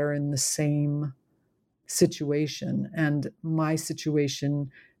us that are in the same situation. And my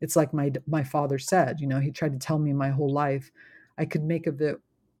situation, it's like my father said, he tried to tell me my whole life I could make of it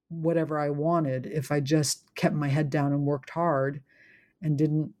whatever I wanted if I just kept my head down and worked hard and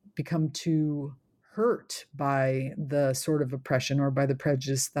didn't become too hurt by the sort of oppression or by the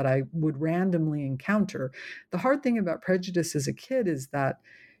prejudice that I would randomly encounter. The hard thing about prejudice as a kid is that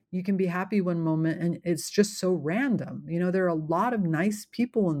you can be happy one moment and it's just so random. There are a lot of nice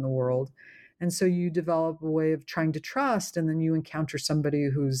people in the world. And so you develop a way of trying to trust, and then you encounter somebody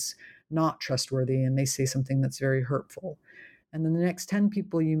who's not trustworthy and they say something that's very hurtful. And then the next 10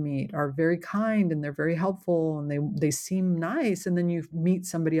 people you meet are very kind and they're very helpful and they seem nice, and then you meet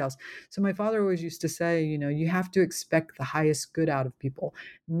somebody else. So my father always used to say, you have to expect the highest good out of people.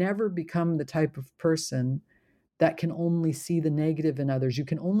 Never become the type of person that can only see the negative in others. You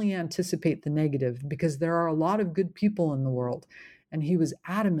can only anticipate the negative because there are a lot of good people in the world. And he was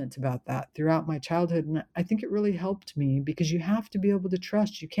adamant about that throughout my childhood. And I think it really helped me because you have to be able to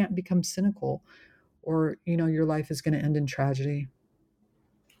trust. You can't become cynical, or your life is going to end in tragedy.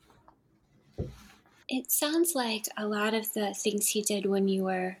 It sounds like a lot of the things he did when you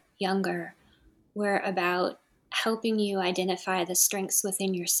were younger were about helping you identify the strengths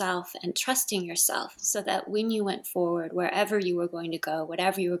within yourself and trusting yourself so that when you went forward, wherever you were going to go,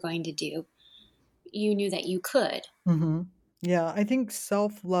 whatever you were going to do, you knew that you could. Mm-hmm. Yeah, I think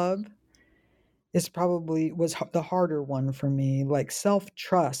self-love was the harder one for me. Like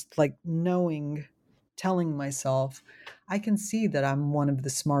self-trust, like telling myself, I can see that I'm one of the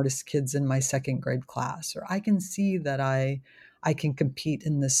smartest kids in my second grade class, or I can see that I can compete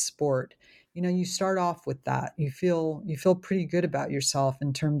in this sport. You start off with that. You feel pretty good about yourself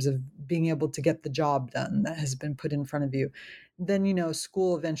in terms of being able to get the job done that has been put in front of you. Then,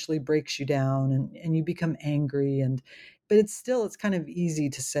 school eventually breaks you down and you become angry, but it's kind of easy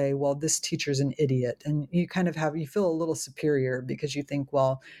to say, well, this teacher's an idiot. And you feel a little superior because you think,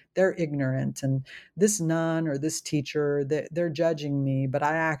 well, they're ignorant, and this nun or this teacher, they're judging me, but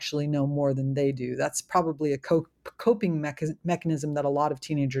I actually know more than they do. That's probably a coping mechanism that a lot of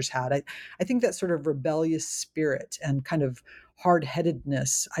teenagers had. I think that sort of rebellious spirit and kind of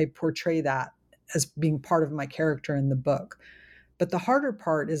hard-headedness, I portray that as being part of my character in the book. But the harder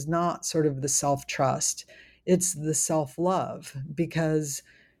part is not sort of the self-trust, it's the self-love, because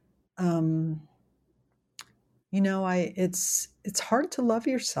um, it's hard to love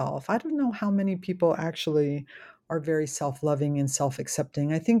yourself. I don't know how many people actually are very self-loving and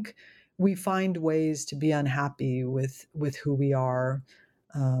self-accepting. I think we find ways to be unhappy with who we are.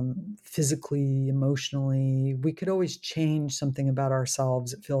 physically, emotionally. We could always change something about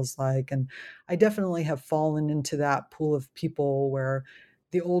ourselves, it feels like. And I definitely have fallen into that pool of people where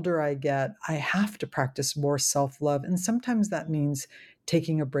the older I get, I have to practice more self love. And sometimes that means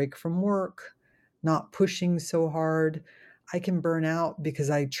taking a break from work, not pushing so hard. I can burn out because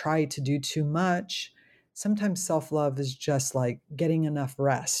I try to do too much. Sometimes self love is just like getting enough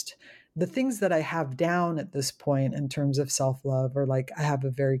rest. The things that I have down at this point in terms of self love are like I have a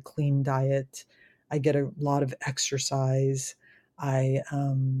very clean diet, I get a lot of exercise.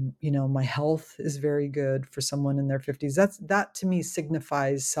 My health is very good for someone in their 50s. That to me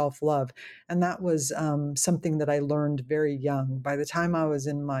signifies self love. And that was something that I learned very young. By the time I was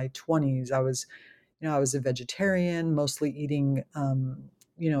in my 20s, I was a vegetarian, mostly eating,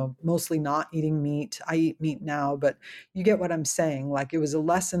 mostly not eating meat. I eat meat now, but you get what I'm saying. Like it was a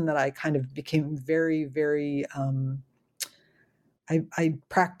lesson that I kind of became very, very, I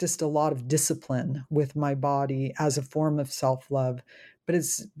practiced a lot of discipline with my body as a form of self love, but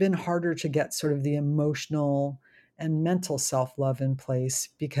it's been harder to get sort of the emotional and mental self love in place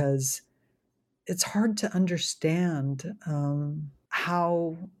because it's hard to understand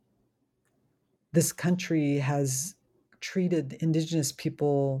how this country has treated Indigenous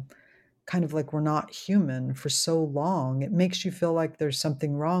people kind of like we're not human for so long. It makes you feel like there's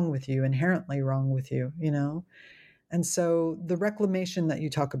something wrong with you, inherently wrong with you, you know? And so the reclamation that you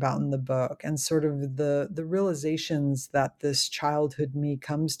talk about in the book and sort of the realizations that this childhood me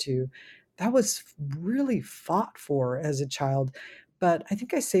comes to, that was really fought for as a child. But I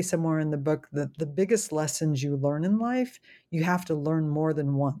think I say somewhere in the book that the biggest lessons you learn in life, you have to learn more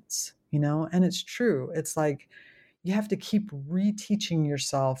than once, you know? And it's true. It's like you have to keep reteaching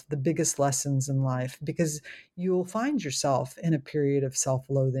yourself the biggest lessons in life because you'll find yourself in a period of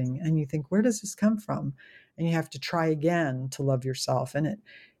self-loathing and you think, where does this come from? And you have to try again to love yourself. And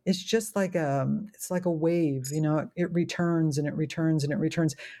it's just like it's like a wave, it returns and it returns and it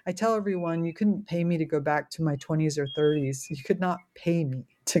returns. I tell everyone, you couldn't pay me to go back to my 20s or 30s. You could not pay me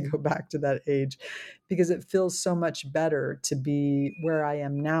to go back to that age because it feels so much better to be where I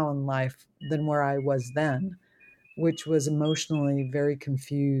am now in life than where I was then, which was emotionally very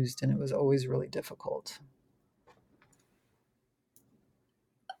confused, and it was always really difficult.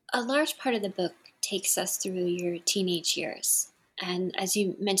 A large part of the book takes us through your teenage years. And as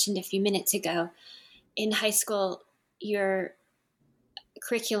you mentioned a few minutes ago, in high school, your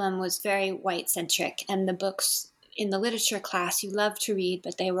curriculum was very white centric, and the books in the literature class you loved to read,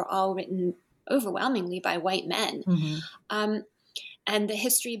 but they were all written overwhelmingly by white men. Mm-hmm. And the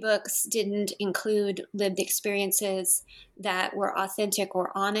history books didn't include lived experiences that were authentic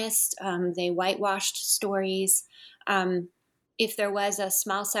or honest. They whitewashed stories. If there was a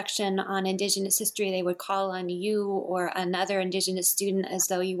small section on Indigenous history, they would call on you or another Indigenous student as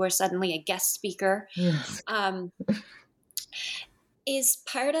though you were suddenly a guest speaker. Yes. Is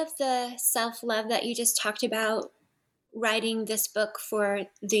part of the self-love that you just talked about writing this book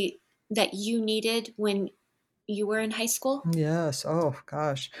that you needed when you were in high school? Yes. Oh,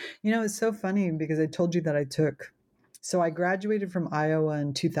 gosh. It's so funny because I told you that I graduated from Iowa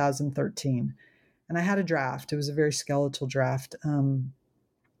in 2013 and I had a draft. It was a very skeletal draft.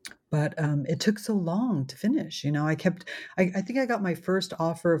 But it took so long to finish. I think I got my first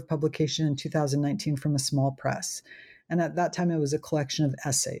offer of publication in 2019 from a small press. And at that time, it was a collection of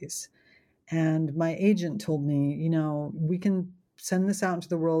essays. And my agent told me, we can send this out into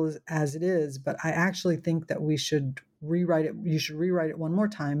the world as it is, but I actually think that we should rewrite it. You should rewrite it one more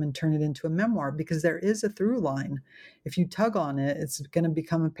time and turn it into a memoir because there is a through line. If you tug on it, it's going to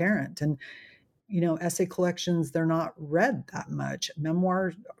become apparent. And essay collections, they're not read that much.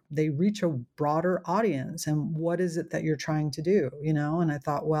 Memoirs, they reach a broader audience. And what is it that you're trying to do? And I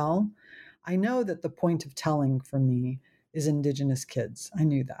thought, well, I know that the point of telling for me is Indigenous kids. I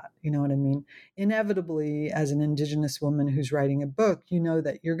knew that. You know what I mean? Inevitably, as an Indigenous woman who's writing a book, you know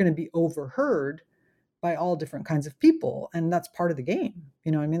that you're going to be overheard by all different kinds of people. And that's part of the game.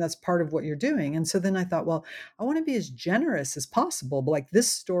 You know what I mean? That's part of what you're doing. And so then I thought, well, I want to be as generous as possible. But like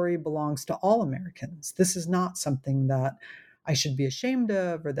this story belongs to all Americans. This is not something that I should be ashamed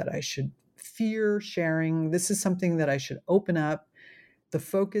of or that I should fear sharing. This is something that I should open up. The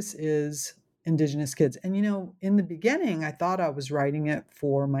focus is Indigenous kids. And, in the beginning, I thought I was writing it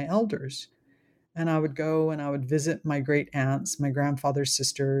for my elders. And I would go and I would visit my great aunts, my grandfather's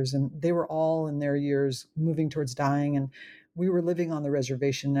sisters, and they were all in their years moving towards dying. And we were living on the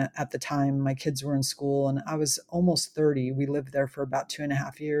reservation at the time. My kids were in school and I was almost 30. We lived there for about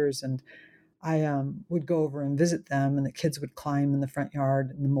 2.5 years. And I would go over and visit them, and the kids would climb in the front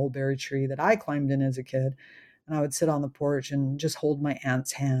yard in the mulberry tree that I climbed in as a kid. And I would sit on the porch and just hold my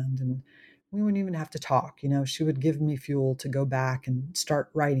aunt's hand, and we wouldn't even have to talk. She would give me fuel to go back and start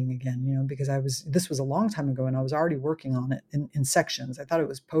writing again, because this was a long time ago and I was already working on it in sections. I thought it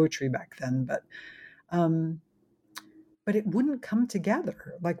was poetry back then, um, but it wouldn't come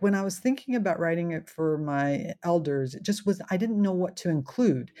together. Like when I was thinking about writing it for my elders, it just was, I didn't know what to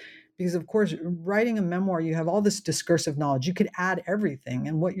include. Because, of course, writing a memoir, you have all this discursive knowledge. You could add everything.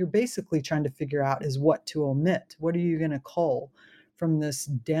 And what you're basically trying to figure out is what to omit. What are you going to cull from this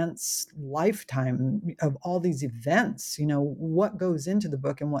dense lifetime of all these events? What goes into the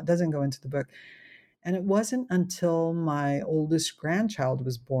book and what doesn't go into the book. And it wasn't until my oldest grandchild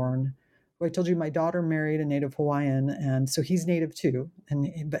was born, who I told you my daughter married a Native Hawaiian, and so he's Native too,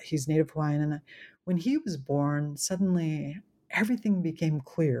 but he's Native Hawaiian. And when he was born, suddenly everything became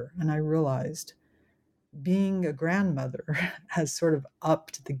clear, and I realized being a grandmother has sort of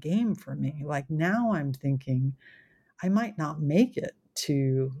upped the game for me. Like now I'm thinking I might not make it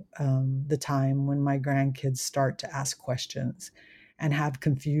to the time when my grandkids start to ask questions and have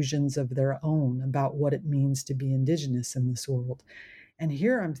confusions of their own about what it means to be Indigenous in this world. And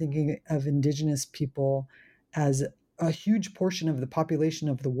here I'm thinking of Indigenous people as a huge portion of the population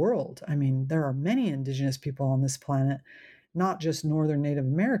of the world. I mean, there are many Indigenous people on this planet, not just Northern Native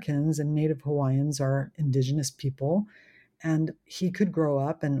Americans, and Native Hawaiians are Indigenous people. And he could grow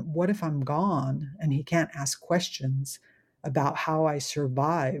up, and what if I'm gone and he can't ask questions about how I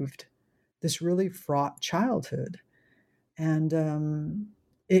survived this really fraught childhood? And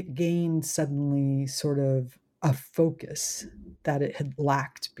it gained suddenly sort of a focus that it had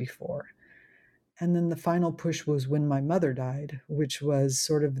lacked before. And then the final push was when my mother died, which was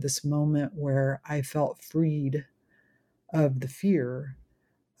sort of this moment where I felt freed of the fear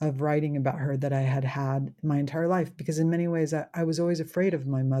of writing about her that I had had my entire life. Because in many ways, I was always afraid of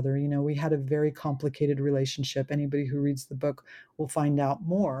my mother. We had a very complicated relationship. Anybody who reads the book will find out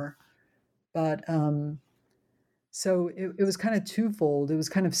more. But so it was kind of twofold. It was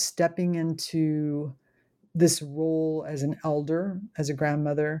kind of stepping into this role as an elder, as a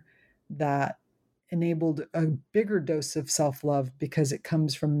grandmother, that enabled a bigger dose of self-love because it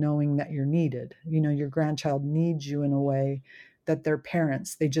comes from knowing that you're needed. Your grandchild needs you in a way that their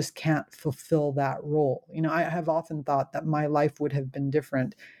parents, they just can't fulfill that role. I have often thought that my life would have been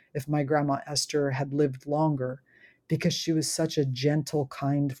different if my grandma Esther had lived longer, because she was such a gentle,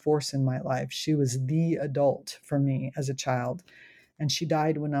 kind force in my life. She was the adult for me as a child. And she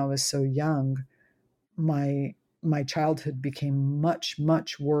died when I was so young. My childhood became much,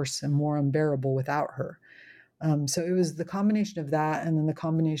 much worse and more unbearable without her. So it was the combination of that, and then the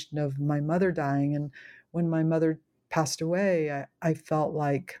combination of my mother dying. And when my mother passed away, I felt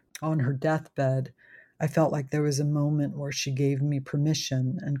like on her deathbed, I felt like there was a moment where she gave me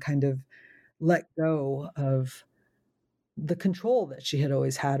permission and kind of let go of the control that she had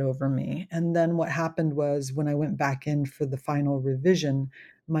always had over me. And then what happened was when I went back in for the final revision,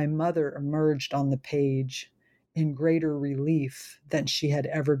 my mother emerged on the page in greater relief than she had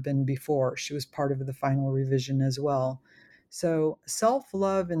ever been before. She was part of the final revision as well. So, self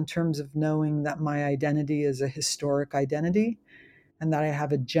love in terms of knowing that my identity is a historic identity and that I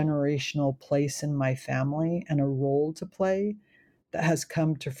have a generational place in my family and a role to play that has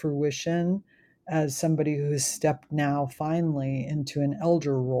come to fruition as somebody who has stepped now finally into an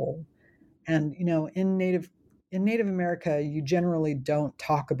elder role. And in Native America, you generally don't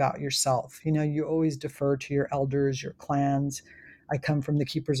talk about yourself. You always defer to your elders, your clans. I come from the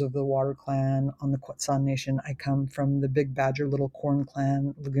Keepers of the Water clan on the Quetzal Nation. I come from the Big Badger Little Corn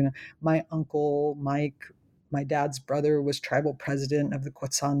clan, Laguna. My uncle Mike, my dad's brother, was tribal president of the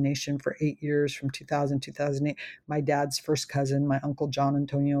Quetzal Nation for 8 years, from 2000 2008. My dad's first cousin, my uncle John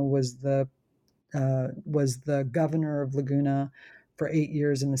Antonio, was the governor of Laguna for 8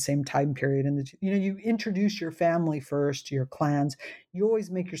 years in the same time period. And you introduce your family first, your clans. You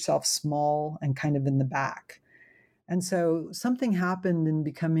always make yourself small and kind of in the back. And so something happened in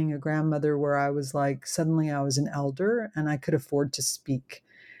becoming a grandmother where I was like, suddenly I was an elder and I could afford to speak.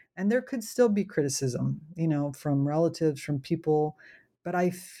 And there could still be criticism, from relatives, from people, but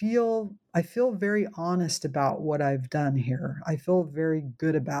I feel very honest about what I've done here. I feel very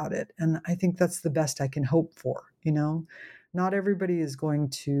good about it, and I think that's the best I can hope for. Not everybody is going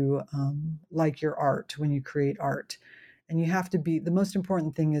to like your art when you create art, and you have to be. The most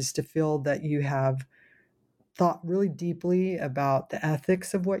important thing is to feel that you have thought really deeply about the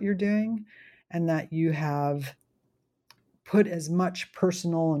ethics of what you're doing, and that you have put as much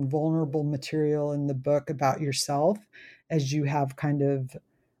personal and vulnerable material in the book about yourself as you have kind of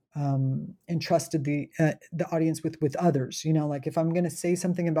entrusted the audience with others. Like if I'm going to say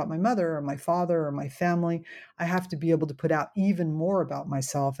something about my mother or my father or my family, I have to be able to put out even more about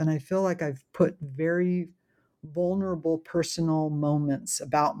myself. And I feel like I've put very vulnerable personal moments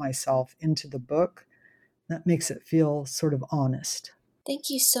about myself into the book. That makes it feel sort of honest. Thank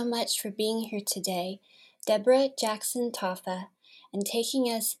you so much for being here today, Deborah Jackson Taffa, and taking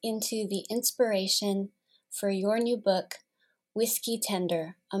us into the inspiration for your new book, Whiskey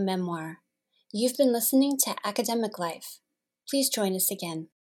Tender, a Memoir. You've been listening to Academic Life. Please join us again.